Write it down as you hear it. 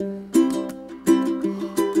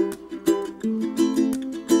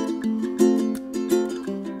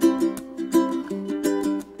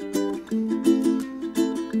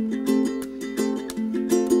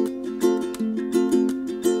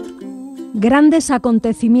Grandes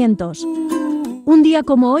acontecimientos. Un día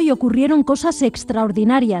como hoy ocurrieron cosas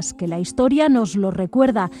extraordinarias que la historia nos lo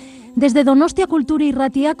recuerda. Desde Donostia Kultura y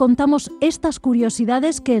Ratia contamos estas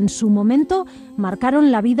curiosidades que en su momento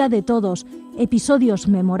marcaron la vida de todos, episodios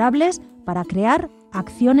memorables para crear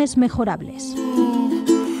acciones mejorables.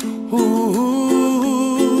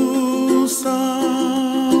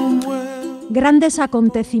 Grandes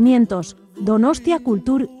acontecimientos, Donostia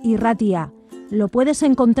Kultura y Ratia. Lo puedes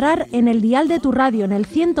encontrar en el dial de tu radio, en el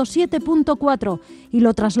 107.4, y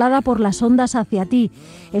lo traslada por las ondas hacia ti.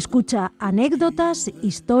 Escucha anécdotas,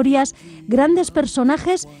 historias, grandes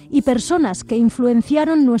personajes y personas que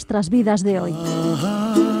influenciaron nuestras vidas de hoy.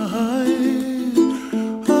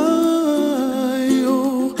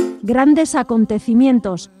 Grandes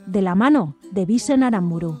acontecimientos, de la mano de Bisen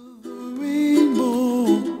Aramburu.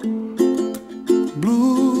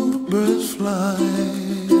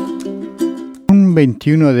 Un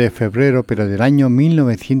 21 de febrero, pero del año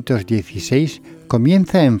 1916,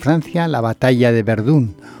 comienza en Francia la batalla de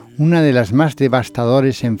Verdún, una de las más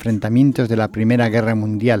devastadores enfrentamientos de la Primera Guerra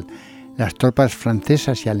Mundial. Las tropas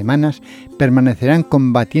francesas y alemanas permanecerán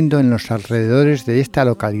combatiendo en los alrededores de esta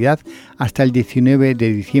localidad hasta el 19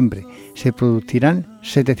 de diciembre. Se producirán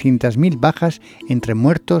 700.000 bajas entre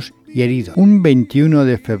muertos y heridos. Un 21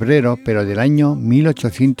 de febrero, pero del año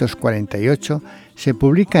 1848, se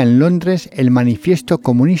publica en Londres el Manifiesto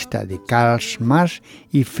Comunista de Karl Marx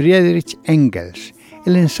y Friedrich Engels.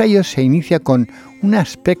 El ensayo se inicia con un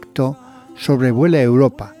aspecto sobrevuela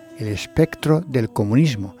Europa, el espectro del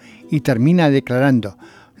comunismo, y termina declarando: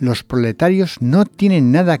 los proletarios no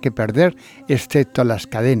tienen nada que perder excepto las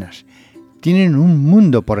cadenas. Tienen un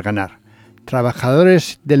mundo por ganar.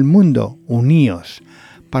 Trabajadores del mundo, uníos.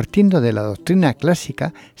 Partiendo de la doctrina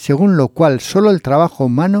clásica, según lo cual solo el trabajo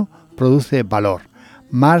humano produce valor.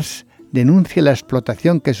 Marx denuncia la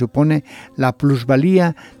explotación que supone la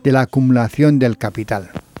plusvalía de la acumulación del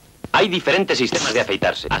capital. Hay diferentes sistemas de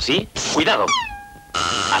afeitarse. ¿Así? ¡Cuidado!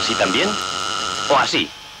 ¿Así también? ¿O así?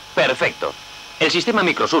 ¡Perfecto! El sistema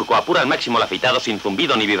microsurco apura al máximo el afeitado sin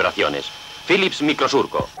zumbido ni vibraciones. Philips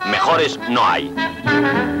Microsurco. Mejores no hay.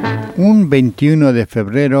 Un 21 de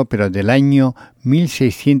febrero, pero del año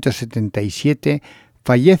 1677,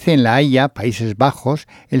 fallece en La Haya, Países Bajos,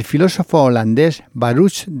 el filósofo holandés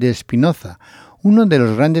Baruch de Spinoza, uno de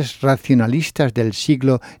los grandes racionalistas del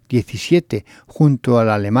siglo XVII, junto al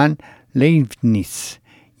alemán Leibniz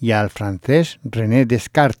y al francés René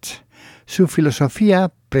Descartes. Su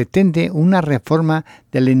filosofía pretende una reforma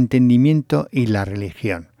del entendimiento y la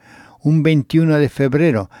religión. Un 21 de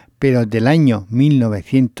febrero, pero del año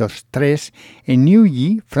 1903, en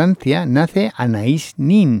Neuilly, Francia, nace Anaïs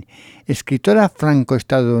Nin, escritora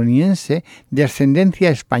franco-estadounidense de ascendencia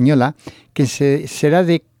española que será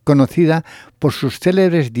conocida por sus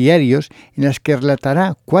célebres diarios en las que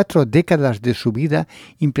relatará 4 décadas de su vida,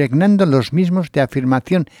 impregnando los mismos de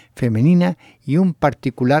afirmación femenina y un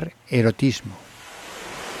particular erotismo.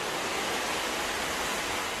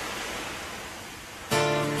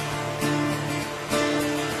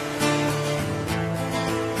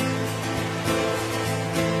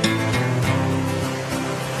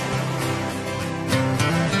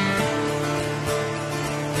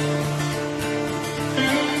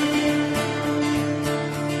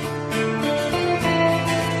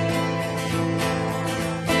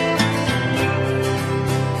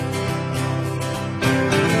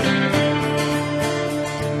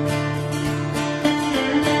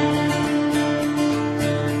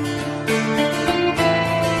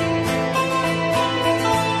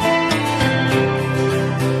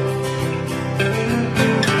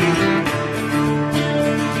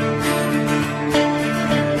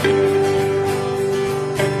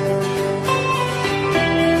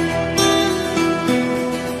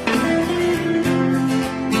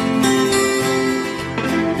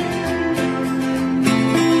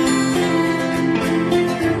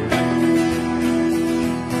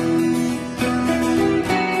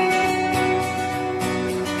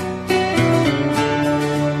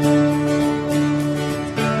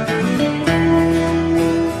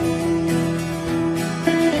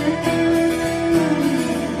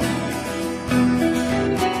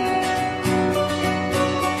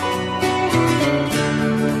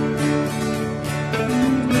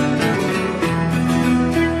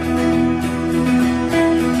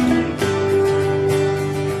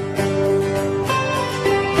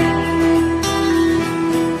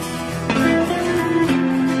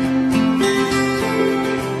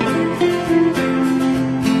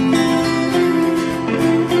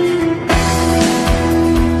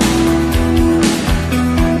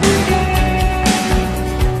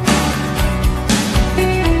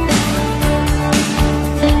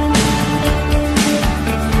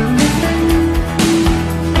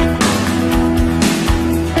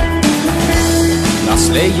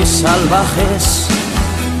 salvajes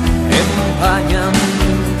empañan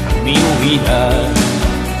mi huida.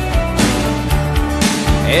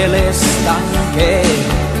 El estanque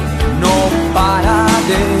no para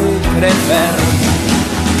de crecer.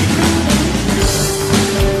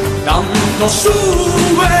 Tanto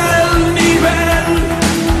sube el nivel,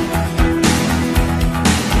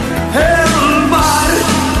 el mar,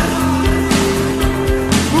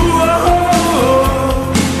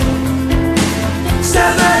 se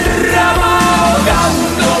derrama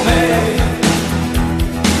ahogándome.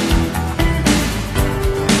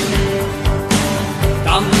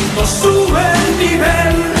 Tanto sube el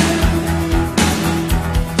nivel,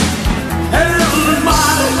 el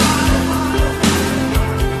mar,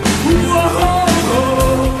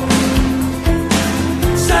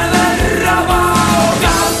 se derrama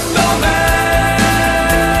ahogándome,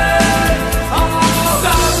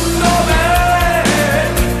 ahogándome.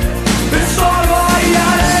 Solo hay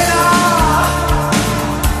arena.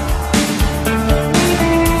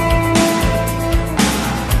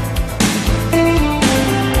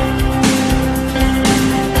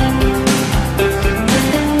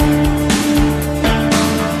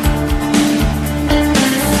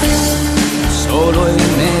 Solo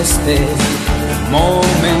en este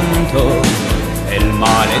momento el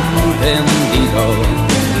malentendido,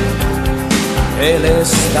 el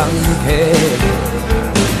estanque,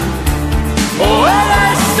 oh, el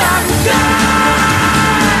estanque,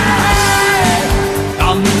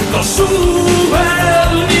 tanto sube